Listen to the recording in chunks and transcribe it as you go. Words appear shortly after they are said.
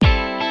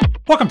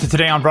Welcome to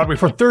Today on Broadway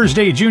for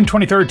Thursday, June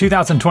 23rd,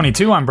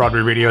 2022. I'm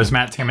Broadway Radio's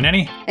Matt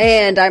Tamanini.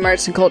 And I'm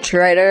arts and culture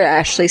writer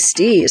Ashley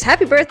Steves.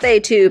 Happy birthday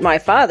to my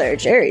father,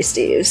 Jerry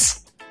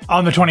Steves.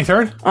 On the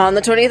 23rd? On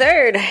the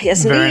 23rd.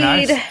 Yes, Very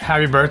indeed. nice.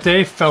 Happy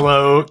birthday,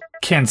 fellow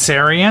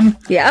Cancerian.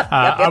 Yep.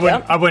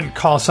 I wouldn't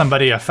call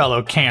somebody a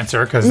fellow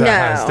Cancer because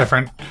that has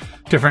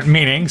different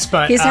meanings,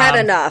 but he's had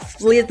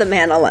enough. Leave the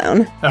man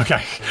alone. Okay,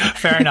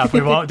 fair enough. We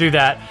won't do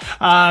that.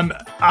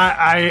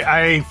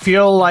 I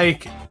feel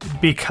like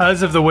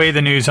because of the way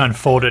the news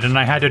unfolded, and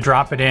I had to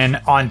drop it in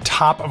on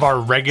top of our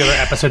regular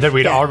episode that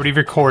we'd already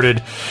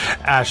recorded,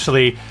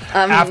 Ashley,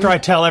 after I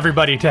tell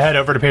everybody to head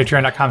over to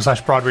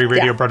patreon.com/Broadway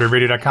Radio,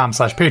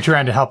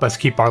 BroadwayRadio.com/Patreon to help us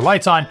keep our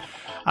lights on,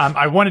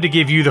 I wanted to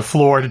give you the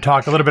floor to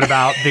talk a little bit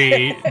about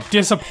the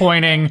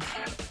disappointing,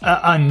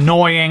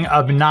 annoying,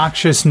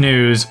 obnoxious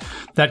news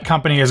that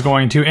company is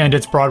going to end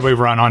its Broadway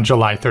run on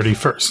July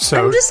 31st.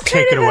 So I'm just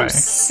take it away.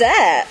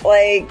 Upset.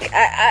 Like,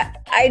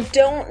 I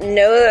don't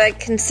know that I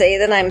can say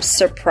that I'm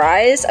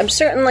surprised. I'm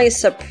certainly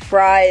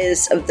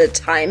surprised of the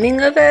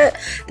timing of it,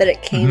 that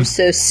it came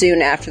so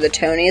soon after the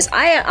Tonys.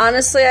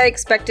 I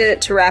expected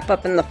it to wrap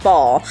up in the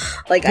fall.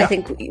 Like, I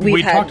think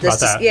we've had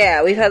this.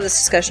 Yeah, we've had this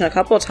discussion a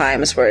couple of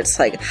times where it's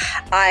like,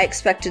 I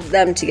expected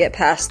them to get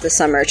past the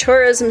summer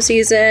tourism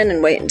season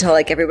and wait until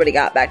like everybody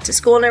got back to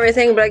school and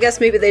everything. But I guess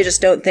maybe they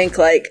just don't think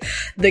like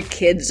the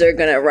kids are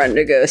gonna run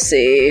to go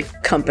see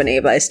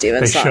Company by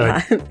Stephen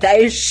Sondheim.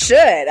 They should.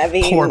 I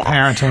mean, poor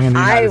parenting in the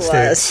United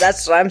States.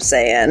 That's what I'm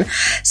saying.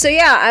 So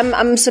yeah,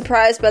 I'm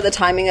surprised by the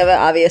timing of it.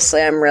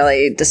 Obviously, I'm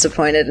really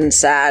disappointed and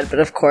sad. But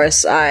of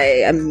course,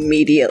 I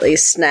immediately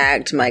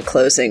snagged my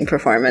closing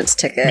performance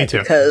ticket. Me too.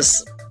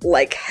 Because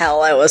like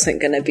hell, I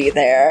wasn't going to be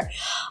there.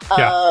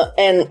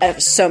 And I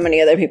have so many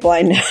other people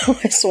I know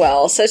as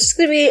well. So it's just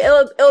going to be,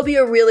 it'll be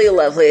a really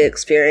lovely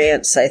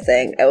experience, I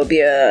think. It'll be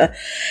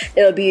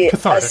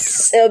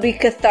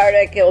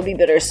cathartic. It'll be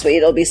bittersweet.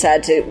 It'll be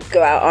sad to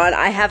go out on.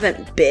 I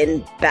haven't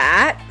been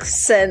back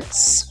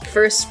since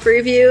first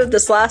preview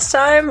this last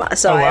time.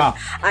 So I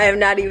have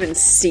not even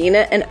seen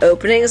it in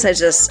openings.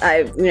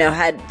 I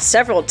had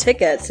several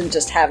tickets and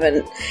just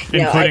haven't,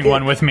 including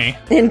one with me.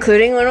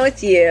 Including one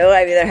with you.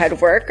 I've either had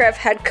work or I've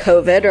had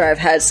COVID or I've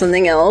had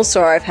something else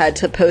or I've had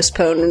to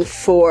postpone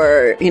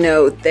for,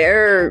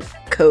 their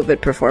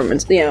COVID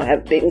performance,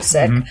 being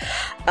sick.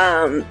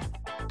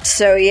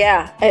 So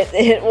yeah,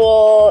 it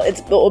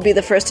will be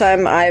the first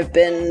time I've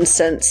been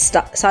since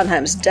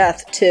Sondheim's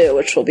death too,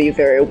 which will be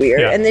very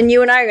weird. Yeah. And then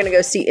you and I are going to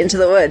go see Into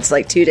the Woods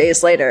like 2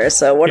 days later.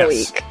 So what a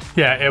week.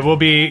 Yeah, it will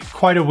be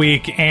quite a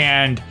week.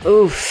 And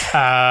oof.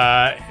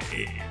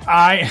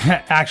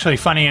 I actually,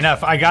 funny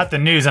enough, I got the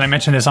news, and I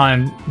mentioned this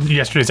on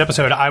yesterday's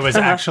episode. I was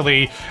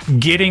actually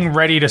getting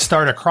ready to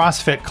start a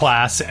CrossFit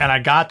class, and I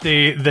got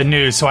the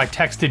news. So I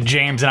texted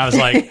James, and I was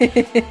like,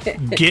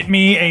 "Get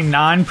me a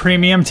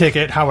non-premium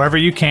ticket, however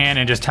you can,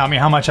 and just tell me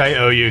how much I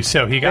owe you."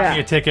 So he got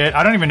me a ticket.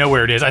 I don't even know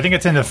where it is. I think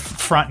it's in the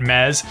front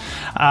mezz,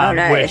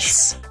 nice.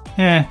 Which.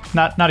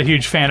 Not a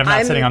huge fan of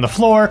not sitting on the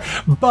floor,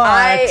 but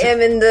I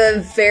am in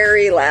the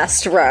very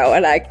last row,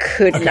 and I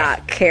could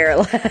not care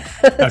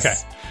less. Okay.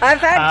 I've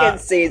had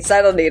good seats.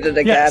 I don't need it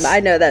again. Yes.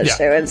 I know that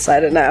show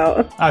inside and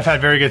out. I've had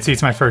very good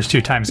seats my first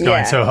 2 times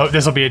going, so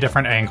this will be a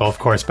different angle, of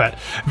course. But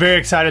very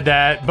excited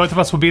that both of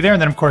us will be there.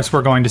 And then, of course,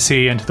 we're going to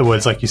see Into the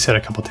Woods, like you said,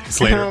 a couple days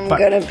later. I'm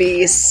going to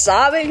be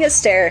sobbing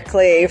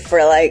hysterically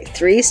for like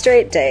 3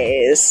 straight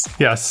days.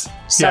 Yes.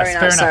 Sorry,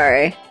 not enough.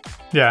 Sorry.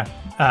 Yeah.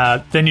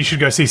 Then you should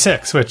go see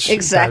 6, which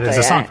is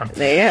a song from.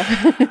 Yeah.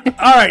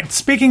 All right.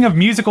 Speaking of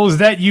musicals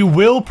that you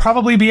will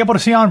probably be able to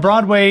see on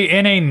Broadway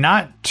in a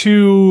not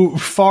too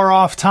far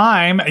off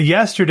time,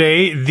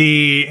 yesterday,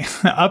 the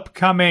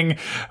upcoming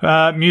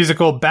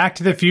musical Back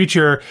to the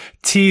Future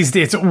teased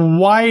its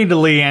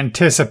widely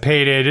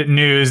anticipated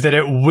news that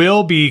it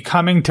will be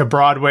coming to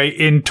Broadway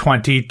in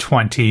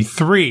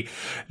 2023.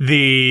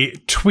 The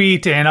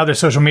tweet and other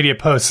social media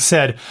posts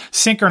said,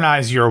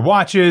 "Synchronize your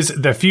watches.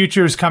 The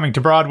future's coming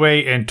to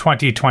Broadway in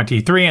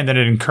 2023." And then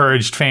it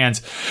encouraged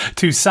fans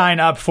to sign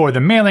up for the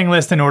mailing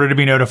list in order to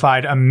be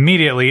notified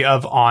immediately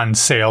of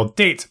on-sale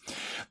dates.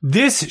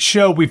 This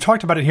show, we've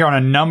talked about it here on a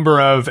number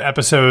of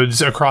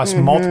episodes across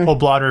multiple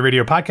Broadway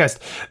Radio podcasts.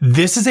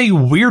 This is a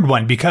weird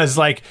one because,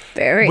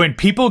 when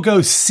people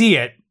go see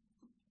it,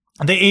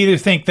 they either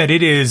think that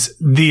it is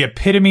the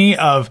epitome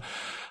of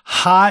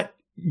hot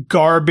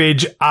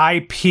garbage,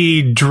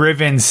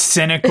 IP-driven,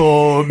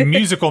 cynical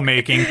musical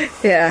making,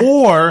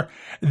 or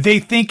they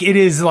think it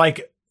is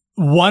like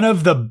one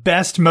of the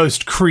best,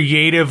 most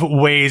creative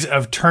ways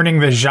of turning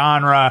the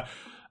genre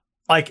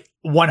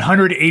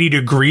 180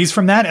 degrees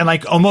from that and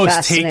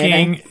almost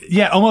taking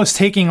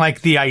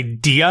the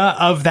idea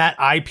of that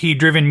IP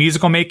driven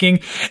musical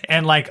making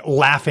and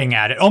laughing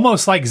at it,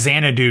 almost like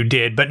Xanadu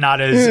did, but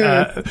not as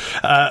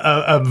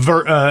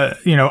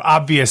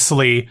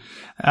obviously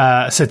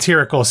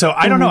satirical. So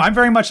I don't know. I'm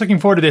very much looking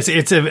forward to this.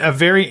 It's a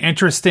very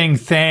interesting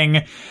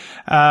thing.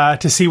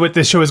 to see what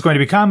this show is going to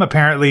become.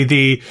 Apparently,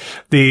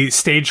 the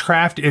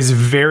stagecraft is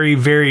very,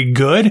 very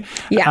good.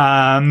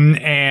 Yeah.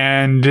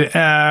 And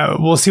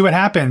we'll see what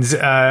happens.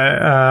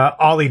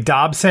 Ollie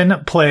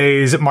Dobson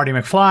plays Marty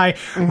McFly.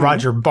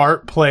 Roger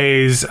Bart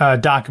plays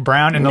Doc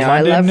Brown in the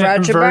London I love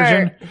Roger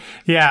version. Bart.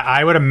 Yeah,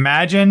 I would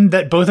imagine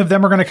that both of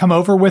them are going to come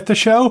over with the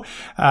show,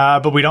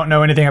 but we don't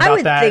know anything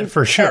about that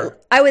for sure.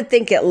 I would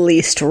think at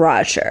least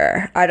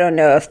Roger. I don't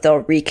know if they'll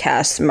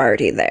recast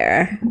Marty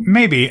there.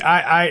 Maybe.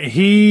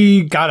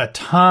 He got a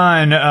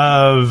ton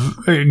of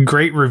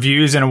great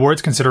reviews and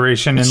awards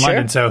consideration in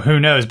London, so who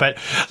knows? But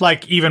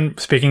like, even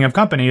speaking of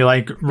company,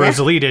 like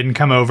Rosalie didn't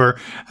come over,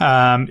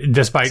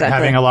 despite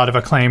having a lot of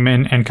acclaim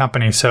and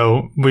company.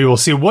 So we will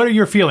see. What are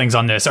your feelings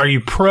on this? Are you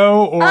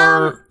pro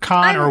or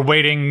con or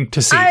waiting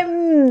to see?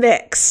 I'm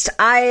mixed.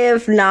 I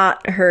have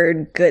not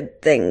heard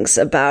good things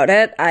about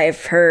it.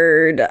 I've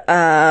heard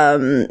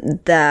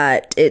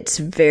that it's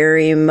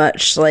very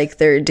much like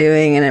they're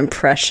doing an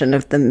impression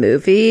of the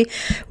movie,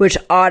 which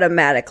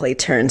automatically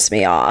turns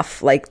me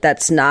off. Like,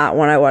 that's not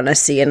what I want to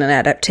see in an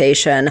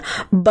adaptation.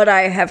 But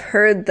I have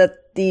heard that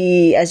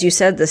as you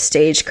said, the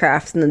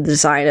stagecraft and the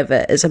design of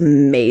it is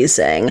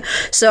amazing.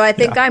 So I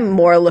think I'm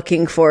more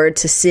looking forward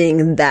to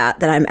seeing that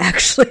than I'm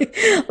actually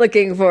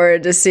looking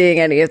forward to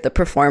seeing any of the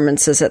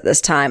performances at this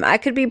time. I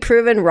could be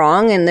proven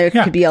wrong, and there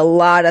could be a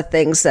lot of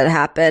things that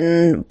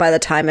happen by the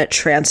time it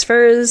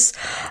transfers.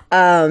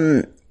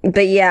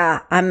 But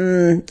yeah,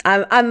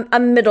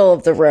 I'm middle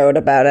of the road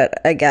about it,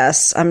 I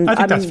guess. I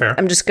think that's fair.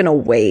 I'm just gonna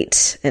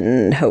wait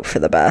and hope for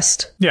the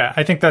best. Yeah,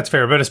 I think that's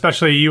fair. But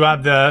especially you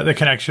have the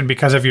connection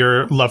because of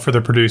your love for the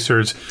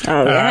producers,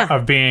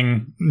 of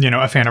being,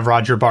 a fan of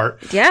Roger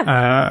Bart.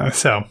 Yeah.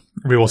 So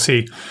we will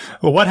see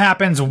what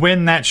happens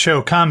when that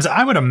show comes.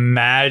 I would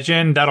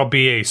imagine that'll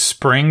be a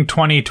spring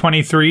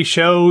 2023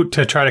 show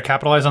to try to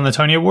capitalize on the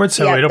Tony Awards.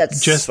 So it'll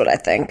that's just what I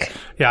think.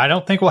 Yeah, I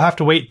don't think we'll have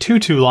to wait too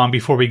long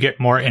before we get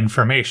more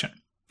information.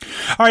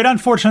 All right,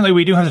 unfortunately,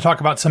 we do have to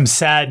talk about some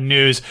sad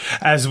news,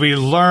 as we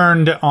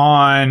learned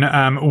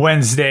on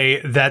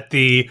Wednesday that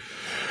the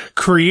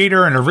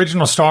creator and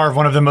original star of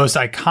one of the most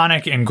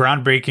iconic and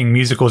groundbreaking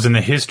musicals in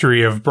the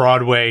history of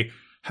Broadway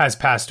has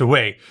passed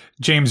away.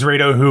 James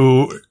Rado,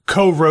 who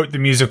co-wrote the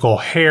musical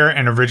Hair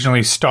and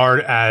originally starred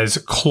as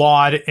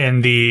Claude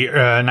in the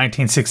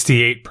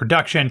 1968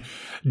 production,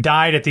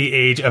 died at the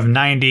age of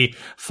 90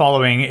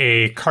 following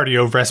a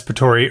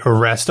cardiorespiratory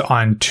arrest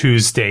on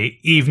Tuesday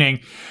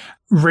evening.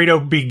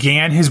 Rado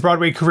began his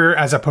Broadway career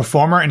as a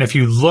performer, and if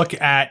you look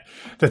at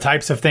the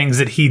types of things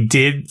that he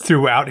did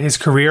throughout his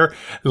career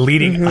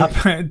leading up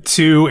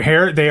to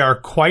Hair, they are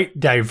quite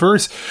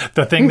diverse.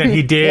 The thing that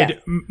he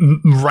did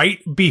right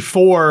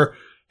before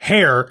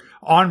Hair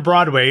on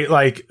Broadway,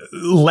 like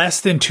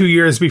less than 2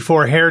 years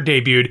before Hair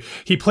debuted,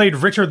 he played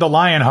Richard the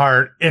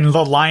Lionheart in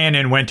The Lion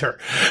in Winter.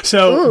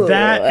 So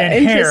that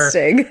and Hair,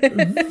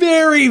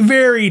 very,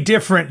 very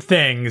different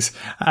things.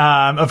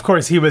 Of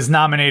course, he was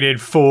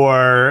nominated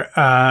for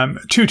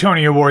 2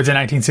 Tony Awards in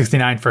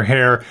 1969 for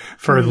Hair,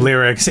 for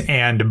lyrics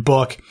and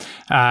book.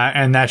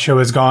 And that show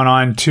has gone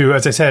on to,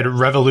 as I said,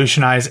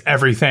 revolutionize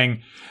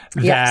everything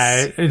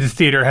that the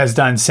theater has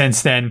done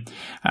since then.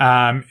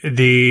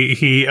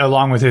 He,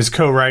 along with his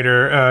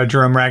co-writer,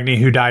 Jerome Ragney,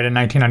 who died in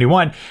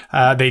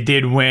 1991, they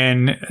did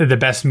win the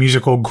Best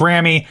Musical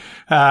Grammy,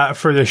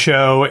 for the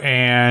show.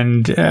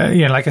 And,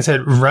 like I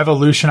said,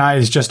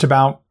 revolutionized just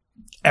about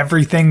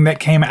everything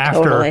that came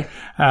after. Totally.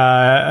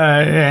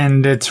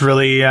 And it's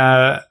really,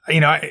 I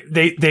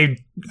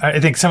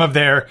think some of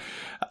their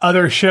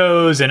other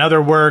shows and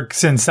other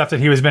works and stuff that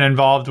he has been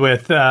involved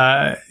with,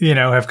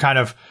 have kind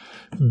of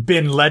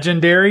been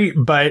legendary,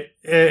 but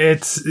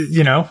it's,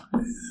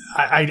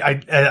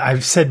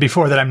 I've said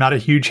before that I'm not a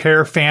huge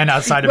Hair fan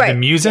outside of the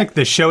music.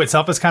 The show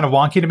itself is kind of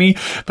wonky to me,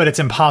 but it's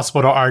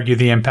impossible to argue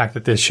the impact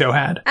that this show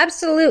had.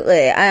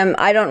 Absolutely.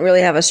 I don't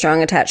really have a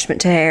strong attachment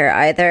to Hair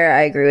either.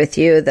 I agree with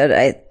you that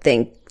I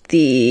think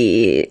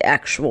the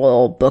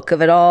actual book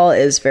of it all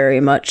is very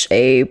much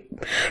a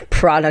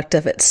product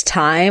of its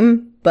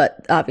time.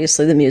 But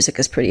obviously the music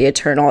is pretty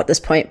eternal at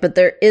this point. But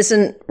there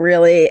isn't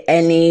really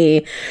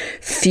any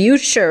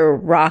future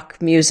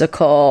rock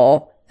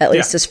musical, at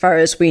least as far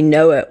as we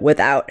know it,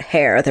 without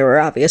Hair. There were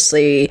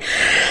obviously,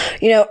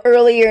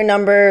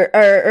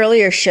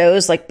 earlier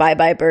shows like Bye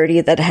Bye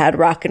Birdie that had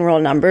rock and roll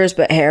numbers,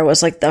 but Hair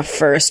was like the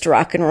first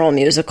rock and roll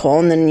musical.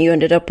 And then you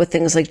ended up with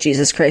things like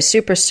Jesus Christ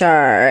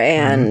Superstar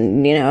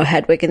and,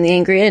 Hedwig and the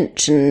Angry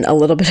Inch and a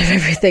little bit of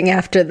everything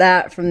after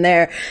that from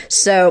there.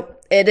 So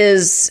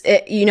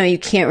you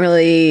can't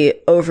really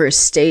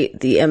overstate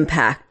the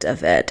impact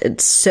of it.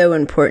 It's so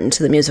important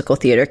to the musical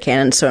theater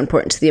canon, so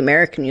important to the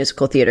American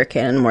musical theater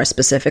canon more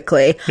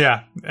specifically.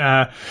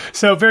 Yeah.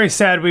 So very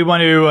sad. We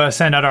want to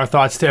send out our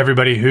thoughts to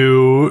everybody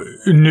who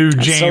knew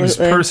James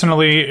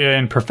personally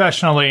and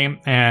professionally,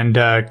 and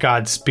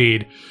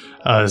Godspeed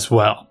as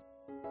well.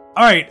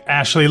 All right,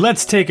 Ashley,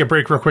 let's take a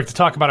break real quick to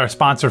talk about our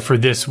sponsor for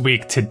this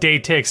week, Today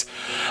Takes.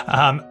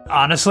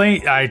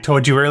 Honestly, I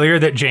told you earlier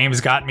that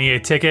James got me a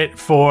ticket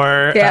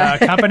for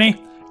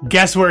company.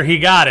 Guess where he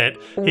got it?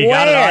 He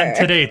got it on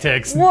Today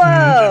Ticks.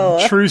 Whoa.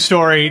 True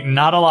story,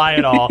 not a lie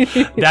at all.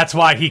 That's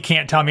why he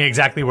can't tell me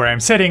exactly where I'm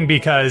sitting,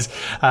 because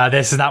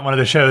this is not one of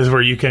the shows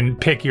where you can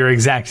pick your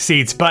exact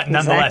seats. But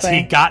nonetheless,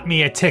 he got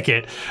me a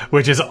ticket,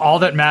 which is all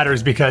that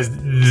matters, because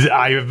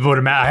I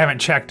haven't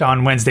checked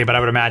on Wednesday, but I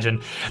would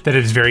imagine that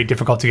it is very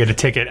difficult to get a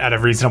ticket at a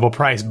reasonable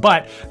price.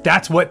 But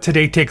that's what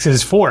Today Ticks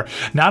is for.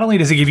 Not only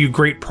does it give you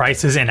great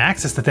prices and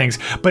access to things,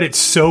 but it's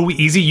so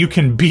easy you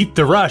can beat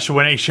the rush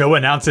when a show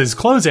announces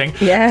closing.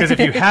 Yeah. Because if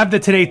you have the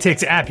Today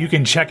Ticks app, you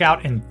can check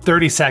out in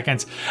 30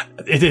 seconds.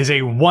 It is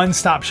a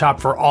one-stop shop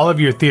for all of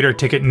your theater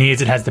ticket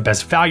needs. It has the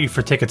best value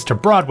for tickets to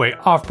Broadway,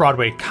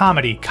 off-Broadway,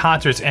 comedy,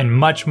 concerts, and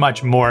much,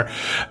 much more.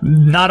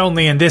 Not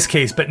only in this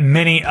case, but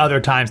many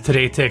other times,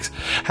 Today Ticks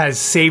has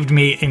saved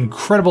me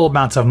incredible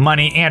amounts of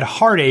money and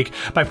heartache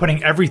by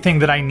putting everything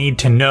that I need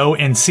to know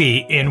and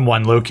see in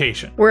one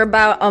location. We're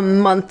about a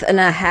month and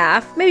a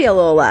half, maybe a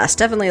little less,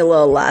 definitely a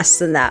little less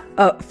than that,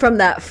 from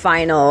that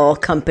final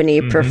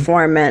company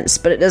performance.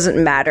 But it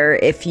doesn't matter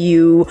if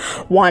you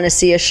want to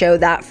see a show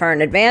that far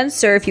in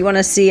advance or if you want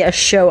to see a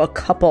show a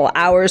couple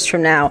hours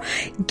from now.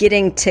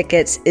 Getting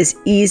tickets is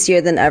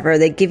easier than ever.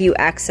 They give you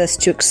access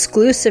to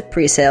exclusive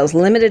pre-sales,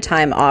 limited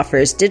time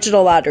offers,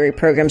 digital lottery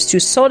programs, to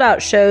sold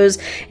out shows,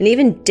 and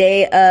even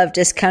day of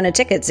discounted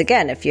tickets.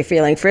 Again, if you're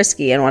feeling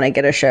frisky and want to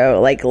get a show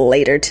like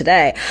later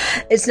today.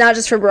 It's not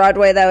just for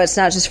Broadway, though. It's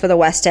not just for the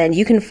West End.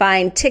 You can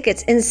find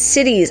tickets in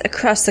cities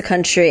across the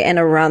country and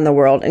around the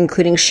world,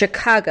 including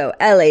Chicago,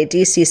 LA,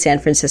 DC, San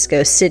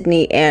Francisco,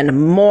 Sydney,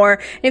 and more.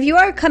 And if you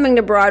are coming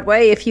to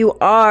Broadway, if you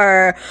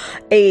are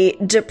a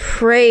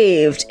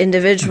depraved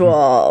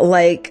individual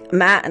like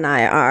Matt and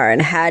I are,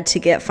 and had to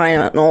get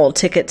final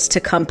tickets to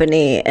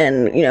company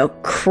and,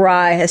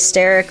 cry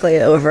hysterically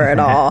over it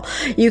all,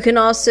 you can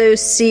also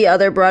see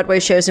other Broadway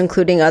shows,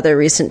 including other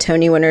recent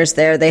Tony winners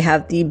there. They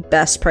have the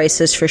best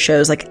prices for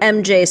shows like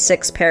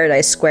MJ6,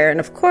 Paradise Square, and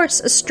of course,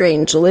 A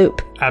Strange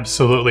Loop.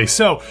 Absolutely.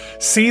 So,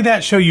 see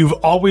that show you've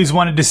always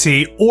wanted to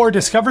see, or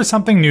discover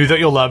something new that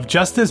you'll love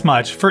just as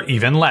much for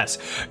even less.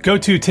 Go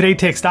to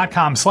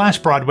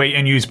todaytix.com/Broadway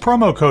and use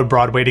promo code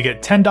Broadway to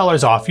get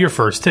 $10 off your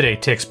first Today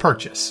Tix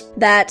purchase.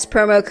 That's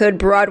promo code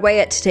Broadway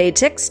at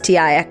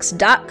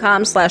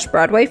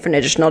todaytix.com/Broadway for an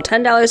additional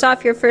 $10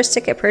 off your first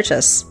ticket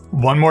purchase.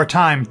 One more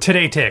time,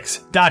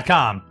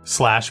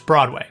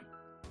 todaytix.com/Broadway.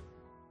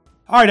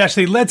 All right,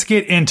 Ashley, let's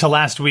get into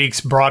last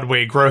week's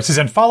Broadway grosses.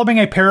 And following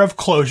a pair of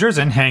closures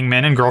in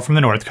Hangman and Girl from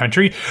the North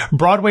Country,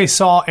 Broadway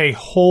saw a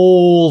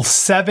whole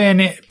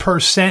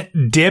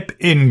 7% dip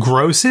in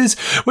grosses,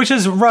 which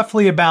is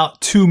roughly about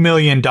 $2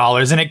 million.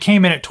 And it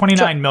came in at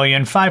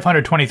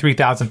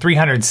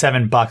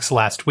 $29,523,307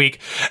 last week.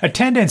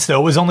 Attendance,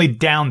 though, was only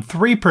down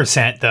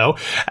 3%, though,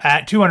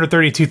 at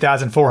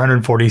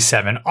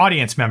 232,447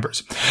 audience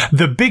members.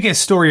 The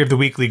biggest story of the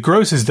weekly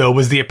grosses, though,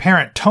 was the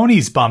apparent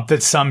Tony's bump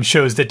that some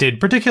shows that did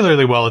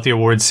particularly well at the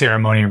awards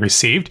ceremony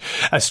received.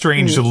 A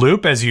Strange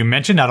Loop, as you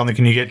mentioned, not only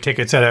can you get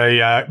tickets at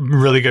a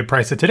really good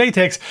price that Today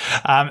Ticks,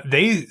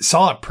 they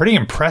saw a pretty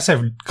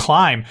impressive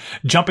climb,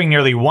 jumping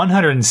nearly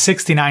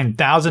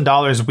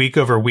 $169,000 week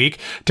over week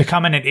to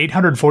come in at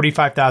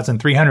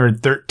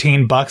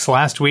 $845,313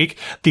 last week,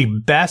 the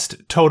best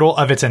total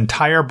of its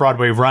entire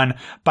Broadway run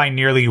by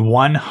nearly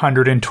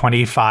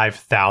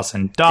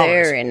 $125,000.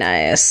 Very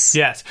nice.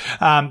 Yes.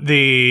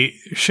 The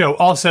show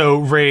also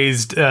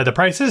raised the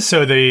prices,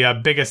 so the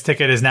biggest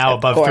ticket is now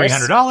above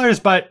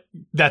 $300, but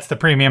that's the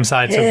premium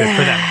side, so good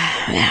for them.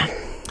 Yeah.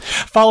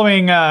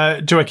 Following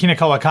Joaquina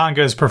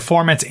Colacanga's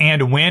performance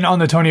and win on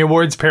the Tony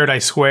Awards,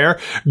 Paradise Square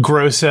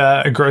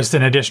grossed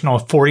an additional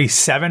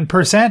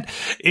 47%.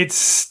 It's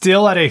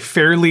still at a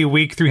fairly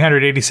weak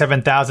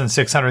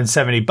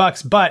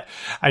 $387,670, but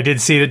I did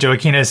see that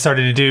Joaquina has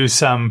started to do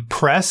some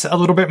press a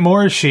little bit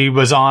more. She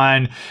was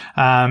on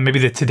maybe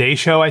the Today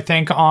Show, I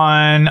think,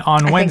 on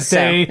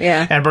Wednesday. So,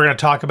 yeah. And we're going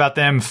to talk about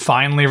them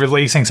finally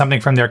releasing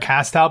something from their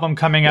cast album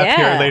coming up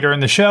here later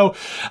in the show.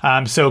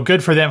 So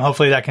good for them.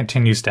 Hopefully that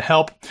continues to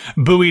help.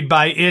 Buoyed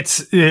by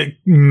its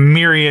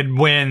myriad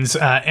wins,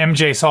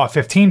 MJ saw a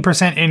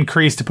 15%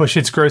 increase to push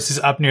its grosses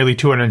up nearly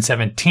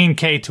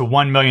 $217K to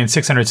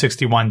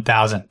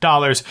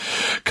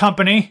 $1,661,000.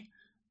 Company,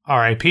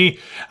 RIP,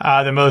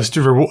 the most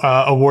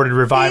awarded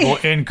revival,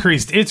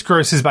 increased its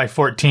grosses by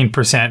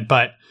 14%,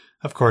 but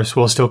of course,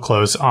 we'll still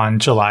close on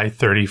July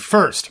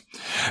 31st.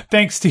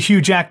 Thanks to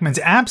Hugh Jackman's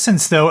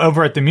absence, though,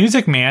 over at The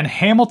Music Man,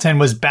 Hamilton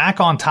was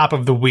back on top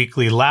of the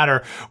weekly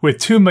ladder with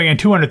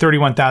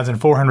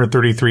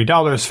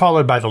 $2,231,433,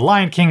 followed by The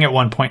Lion King at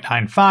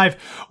 1.95,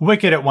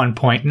 Wicked at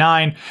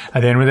 1.9,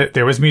 and then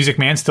there was Music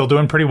Man still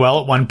doing pretty well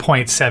at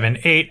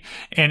 1.78,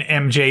 and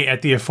MJ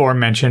at the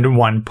aforementioned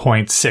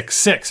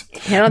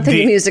 1.66. I don't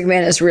think Music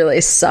Man is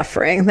really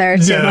suffering there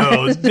too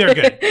much. They're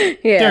good.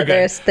 Yeah,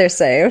 they're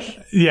safe.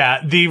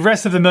 Yeah, the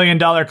rest of the $1 Million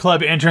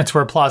Club entrants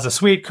were Plaza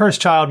Suite,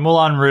 Cursed Child,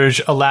 Moulin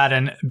Rouge,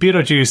 Aladdin,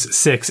 Beetlejuice,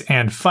 Six,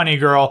 and Funny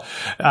Girl.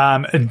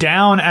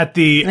 Down at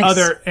the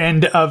other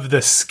end of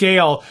the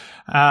scale,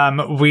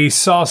 we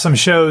saw some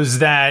shows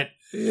that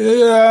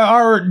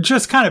are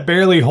just kind of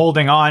barely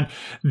holding on.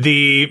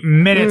 The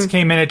minutes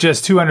came in at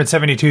just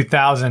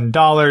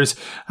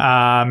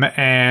 $272,000.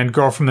 And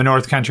Girl from the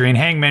North Country and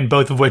Hangman,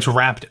 both of which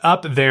wrapped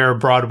up their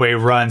Broadway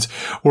runs,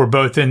 were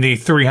both in the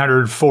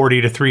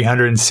 $340,000 to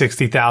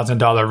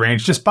 $360,000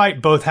 range,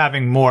 despite both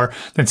having more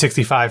than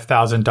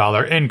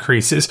 $65,000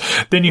 increases.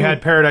 Then you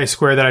had Paradise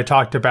Square that I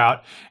talked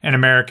about, and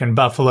American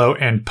Buffalo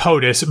and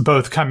POTUS,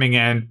 both coming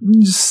in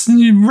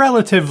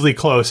relatively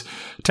close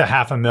to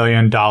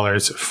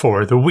 $500,000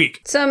 for the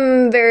week.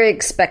 Some very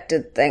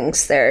expected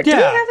things there. Yeah. Do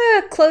we have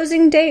a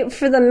closing date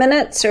for the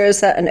minutes, or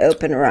is that an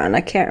open run?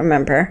 I can't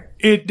remember.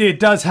 It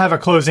does have a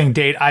closing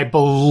date. I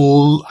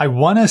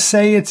want to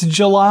say it's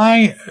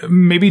July,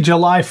 maybe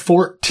July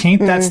 14th.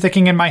 That's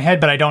sticking in my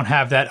head, but I don't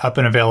have that up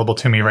and available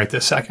to me right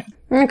this second.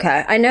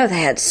 Okay. I know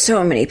they had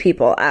so many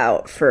people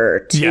out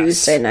for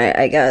Tuesday night,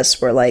 I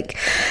guess, where like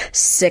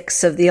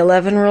 6 of the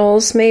 11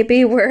 roles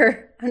maybe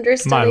were under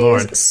studies. My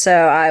Lord. So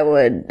I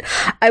would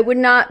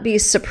not be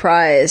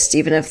surprised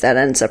even if that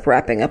ends up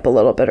wrapping up a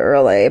little bit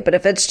early. But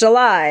if it's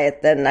July,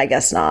 then I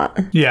guess not.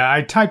 Yeah,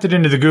 I typed it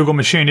into the Google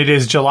machine. It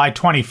is July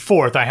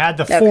 24th. I had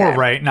the 4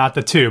 right, not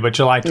the 2, but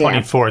July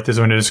 24th is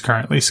when it is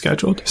currently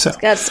scheduled. So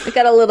it's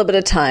got a little bit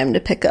of time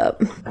to pick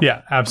up.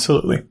 Yeah,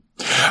 absolutely.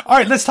 All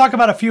right, let's talk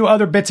about a few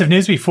other bits of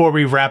news before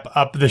we wrap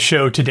up the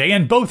show today,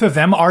 and both of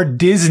them are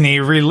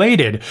Disney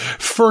related.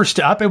 First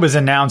up, it was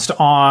announced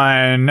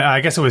on,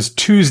 I guess it was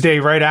Tuesday,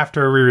 right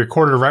after we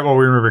recorded, right while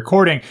we were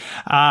recording,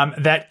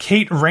 that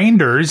Kate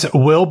Randers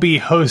will be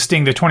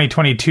hosting the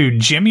 2022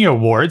 Jimmy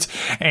Awards.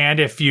 And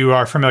if you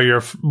are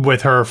familiar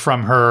with her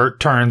from her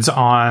turns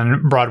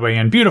on Broadway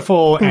and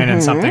Beautiful and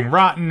in Something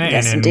Rotten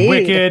and in indeed.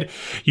 Wicked,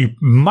 you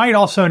might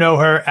also know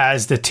her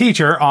as the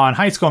teacher on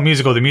High School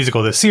Musical,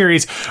 the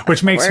series,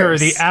 which makes her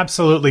the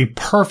absolutely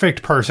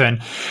perfect person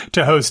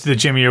to host the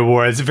Jimmy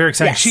Awards. Very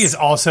exciting. Yes. She is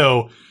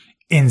also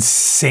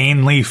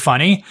insanely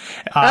funny.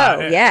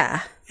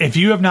 Yeah. If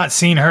you have not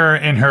seen her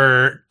in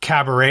her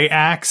cabaret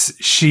acts,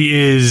 she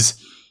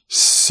is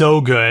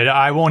so good.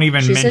 I won't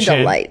even mention. She's a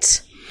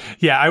delight.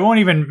 Yeah, I won't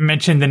even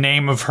mention the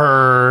name of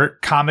her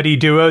comedy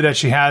duo that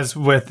she has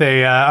with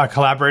a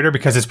collaborator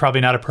because it's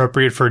probably not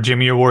appropriate for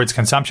Jimmy Awards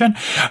consumption.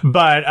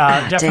 But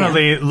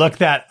definitely look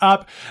that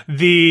up.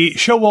 The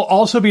show will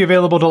also be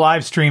available to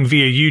live stream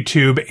via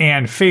YouTube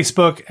and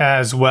Facebook,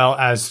 as well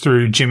as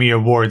through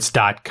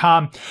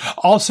JimmyAwards.com.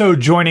 Also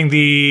joining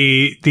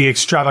the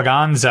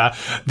extravaganza,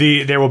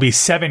 there will be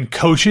 7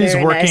 coaches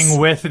working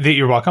with the.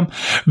 You're welcome.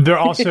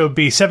 There'll also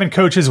be 7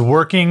 coaches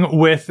working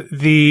with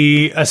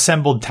the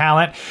assembled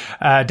talent.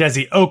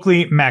 Desi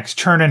Oakley, Max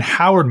Chernin,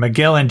 Howard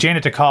McGillen,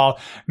 Janet DeCall,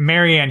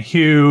 Marianne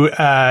Hugh,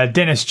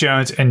 Dennis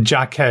Jones, and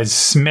Jaquez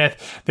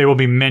Smith. They will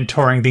be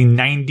mentoring the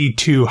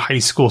 92 high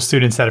school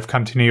students that have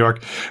come to New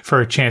York for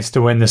a chance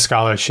to win the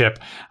scholarship.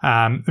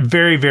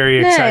 Very, very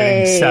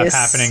exciting stuff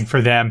happening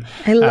for them.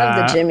 I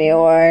love the Jimmy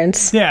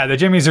Awards. Yeah, the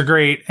Jimmys are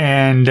great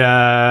and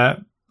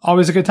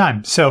always a good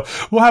time. So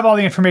we'll have all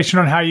the information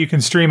on how you can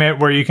stream it,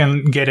 where you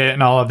can get it,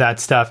 and all of that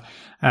stuff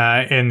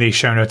in the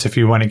show notes if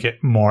you want to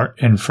get more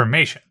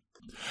information.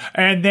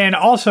 And then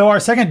also our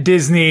second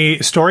Disney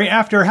story,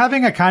 after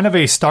having a kind of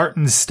a start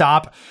and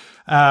stop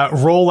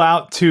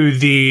rollout to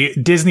the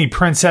Disney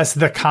Princess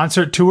The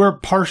Concert Tour,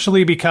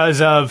 partially because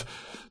of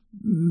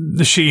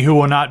She Who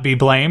Will Not Be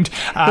Blamed,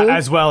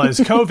 as well as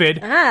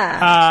COVID.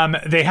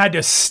 They had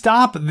to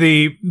stop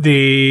the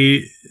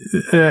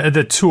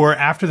tour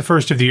after the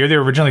first of the year. They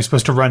were originally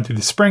supposed to run through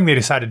the spring. They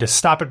decided to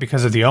stop it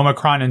because of the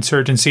Omicron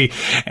insurgency,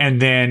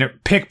 and then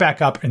pick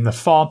back up in the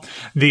fall.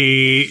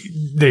 The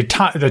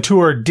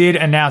tour did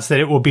announce that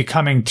it will be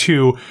coming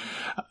to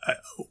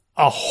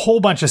a whole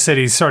bunch of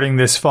cities starting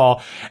this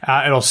fall.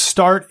 It'll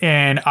start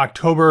on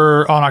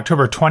October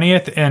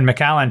 20th in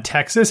McAllen,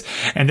 Texas,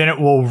 and then it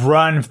will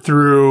run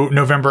through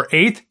November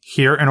 8th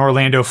here in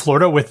Orlando,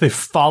 Florida, with the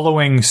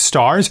following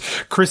stars: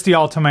 Christy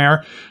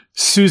Altomare,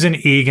 Susan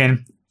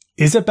Egan,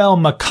 Isabel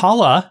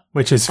McCullough,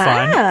 which is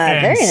fun,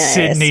 and very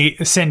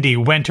nice. Cindy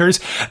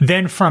Winters.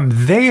 Then from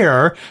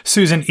there,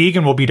 Susan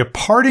Egan will be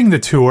departing the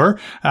tour,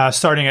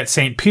 starting at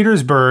St.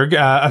 Petersburg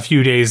a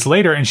few days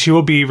later, and she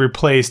will be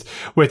replaced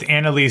with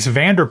Annalise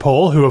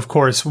Vanderpool, who, of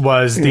course,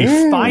 was the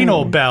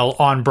final Belle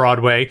on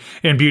Broadway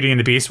in Beauty and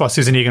the Beast, while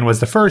Susan Egan was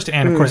the first.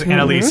 And, of course,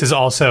 Annalise is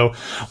also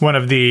one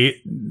of the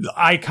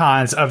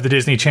icons of the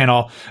Disney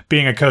Channel,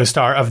 being a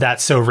co-star of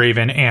That's So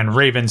Raven and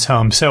Raven's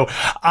Home. So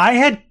I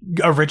had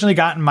originally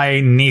gotten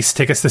my niece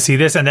tickets to see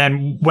this, and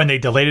then when they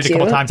delayed it a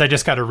couple times, I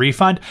just got a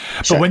refund.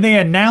 Sure. But when they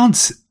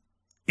announce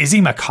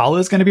Izzy McCullough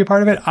is going to be a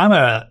part of it,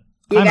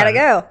 You gotta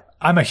go.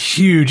 I'm a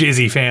huge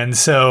Izzy fan,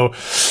 so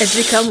it's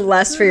become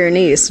less for your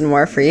niece and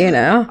more for you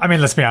now. I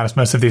mean, let's be honest,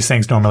 most of these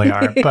things normally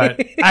are.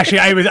 But actually,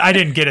 I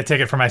didn't get a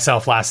ticket for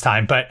myself last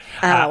time, but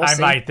I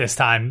might this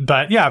time.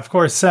 But yeah, of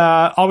course,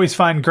 always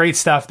fun, great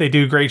stuff. They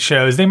do great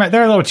shows. They're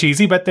a little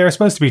cheesy, but they're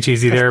supposed to be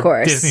cheesy.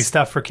 They're Disney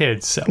stuff for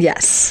kids. So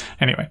yes.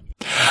 Anyway.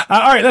 All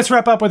right, let's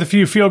wrap up with a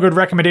few feel-good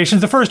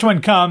recommendations. The first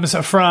one comes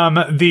from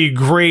the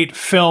great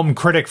film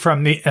critic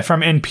from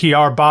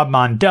NPR, Bob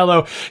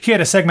Mondello. He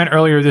had a segment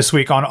earlier this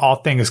week on All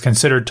Things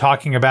Considered,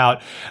 talking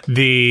about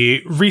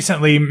the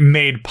recently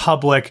made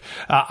public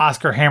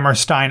Oscar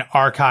Hammerstein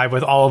archive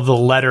with all of the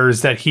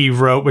letters that he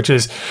wrote, which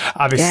is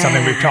obviously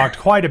something we've talked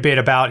quite a bit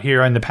about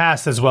here in the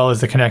past, as well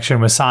as the connection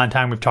with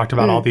Sondheim. We've talked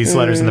about all these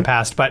letters in the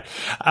past, but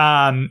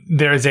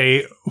there's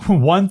a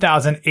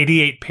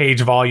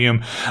 1,088-page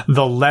volume,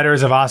 The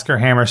Letters of Oscar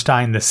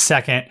Hammerstein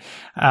II,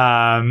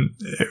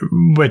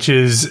 which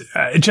is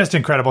just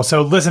incredible.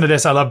 So listen to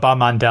this. I love Bob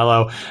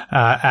Mondello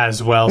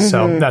as well,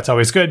 so that's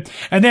always good.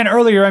 And then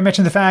earlier I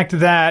mentioned the fact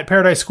that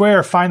Paradise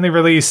Square finally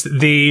released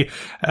the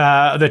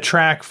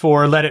track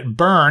for Let It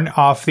Burn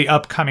off the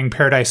upcoming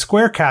Paradise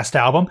Square cast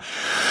album.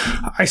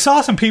 I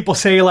saw some people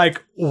say,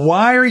 like,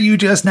 why are you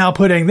just now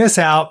putting this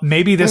out?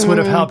 Maybe this would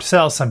have helped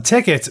sell some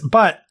tickets,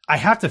 but I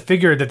have to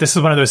figure that this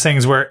is one of those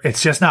things where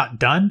it's just not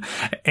done.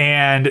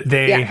 And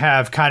they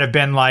have kind of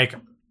been like,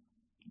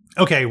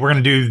 okay, we're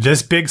going to do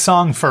this big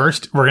song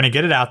first. We're going to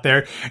get it out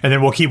there, and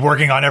then we'll keep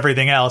working on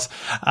everything else.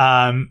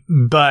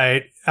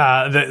 But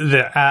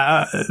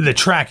the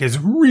track is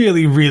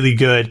really, really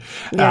good.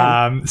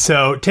 Yeah.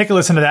 So take a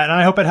listen to that. And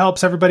I hope it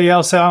helps everybody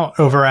else out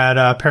over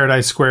at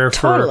Paradise Square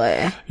for,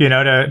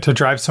 to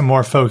drive some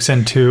more folks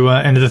into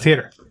the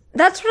theater.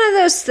 That's one of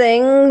those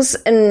things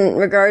in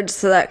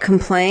regards to that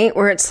complaint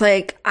where it's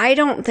like, I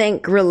don't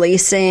think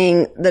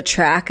releasing the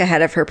track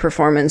ahead of her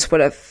performance would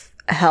have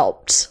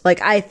helped.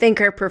 Like, I think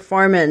her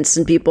performance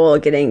and people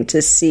getting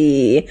to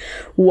see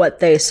what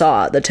they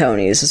saw at the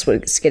Tonys is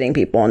what's getting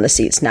people in the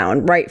seats now,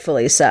 and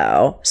rightfully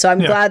so. So I'm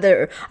glad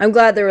they're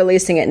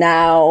releasing it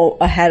now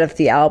ahead of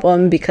the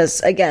album, because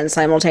again,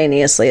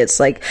 simultaneously, it's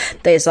like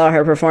they saw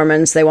her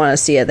performance, they want to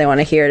see it, they want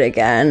to hear it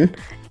again,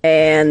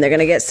 and they're going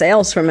to get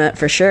sales from it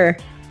for sure.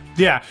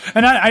 Yeah,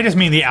 and I just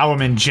mean the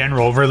album in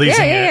general.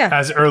 Releasing it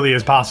as early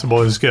as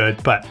possible is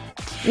good, but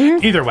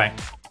either way.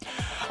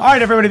 All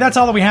right, everybody, that's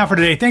all that we have for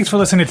today. Thanks for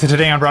listening to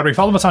Today on Broadway.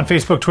 Follow us on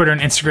Facebook, Twitter, and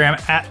Instagram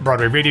at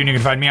Broadway Radio, and you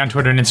can find me on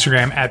Twitter and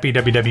Instagram at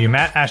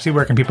BWWMatt. Ashley,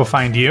 where can people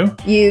find you?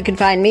 You can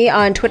find me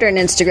on Twitter and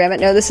Instagram at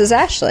No This Is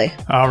Ashley.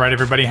 All right,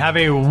 everybody, have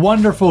a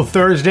wonderful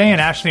Thursday,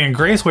 and Ashley and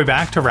Grace will be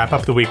back to wrap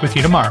up the week with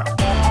you tomorrow.